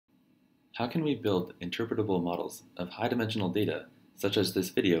How can we build interpretable models of high-dimensional data, such as this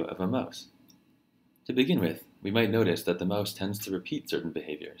video of a mouse? To begin with, we might notice that the mouse tends to repeat certain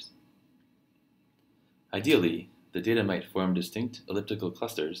behaviors. Ideally, the data might form distinct elliptical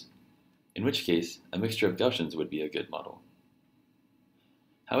clusters, in which case a mixture of Gaussians would be a good model.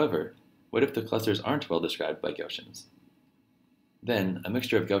 However, what if the clusters aren't well described by Gaussians? Then, a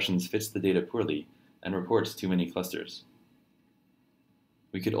mixture of Gaussians fits the data poorly and reports too many clusters.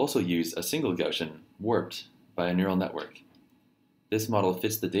 We could also use a single Gaussian warped by a neural network. This model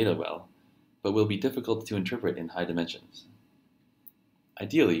fits the data well, but will be difficult to interpret in high dimensions.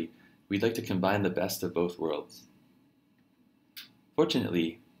 Ideally, we'd like to combine the best of both worlds.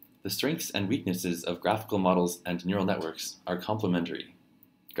 Fortunately, the strengths and weaknesses of graphical models and neural networks are complementary.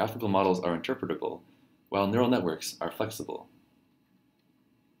 Graphical models are interpretable, while neural networks are flexible.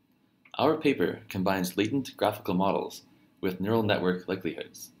 Our paper combines latent graphical models with neural network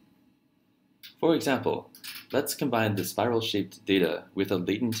likelihoods. For example, let's combine the spiral-shaped data with a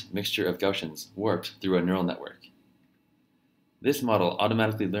latent mixture of Gaussians warped through a neural network. This model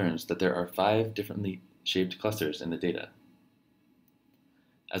automatically learns that there are 5 differently shaped clusters in the data.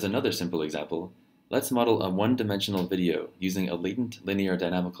 As another simple example, let's model a one-dimensional video using a latent linear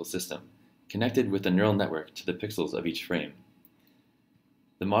dynamical system connected with a neural network to the pixels of each frame.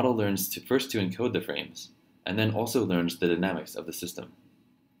 The model learns first to encode the frames, and then also learns the dynamics of the system.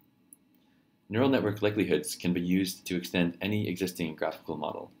 Neural network likelihoods can be used to extend any existing graphical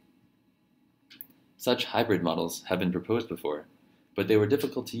model. Such hybrid models have been proposed before, but they were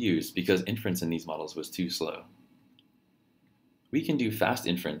difficult to use because inference in these models was too slow. We can do fast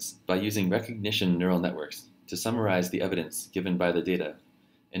inference by using recognition neural networks to summarize the evidence given by the data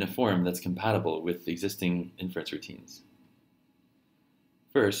in a form that's compatible with existing inference routines.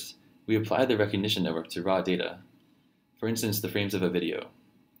 First, we apply the recognition network to raw data, for instance the frames of a video.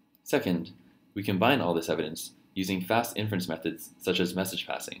 Second, we combine all this evidence using fast inference methods such as message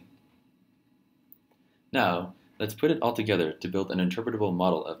passing. Now, let's put it all together to build an interpretable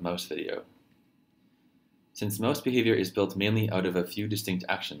model of mouse video. Since mouse behavior is built mainly out of a few distinct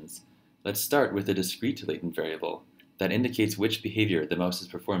actions, let's start with a discrete latent variable that indicates which behavior the mouse is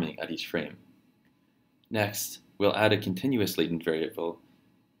performing at each frame. Next, we'll add a continuous latent variable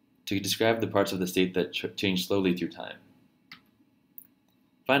to describe the parts of the state that change slowly through time.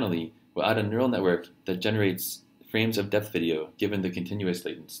 Finally, we'll add a neural network that generates frames of depth video given the continuous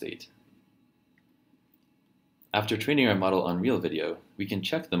latent state. After training our model on real video, we can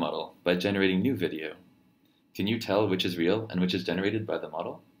check the model by generating new video. Can you tell which is real and which is generated by the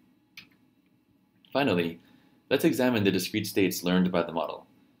model? Finally, let's examine the discrete states learned by the model.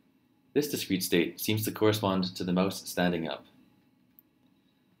 This discrete state seems to correspond to the mouse standing up.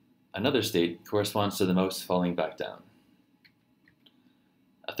 Another state corresponds to the mouse falling back down.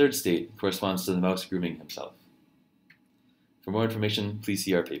 A third state corresponds to the mouse grooming himself. For more information, please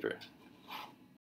see our paper.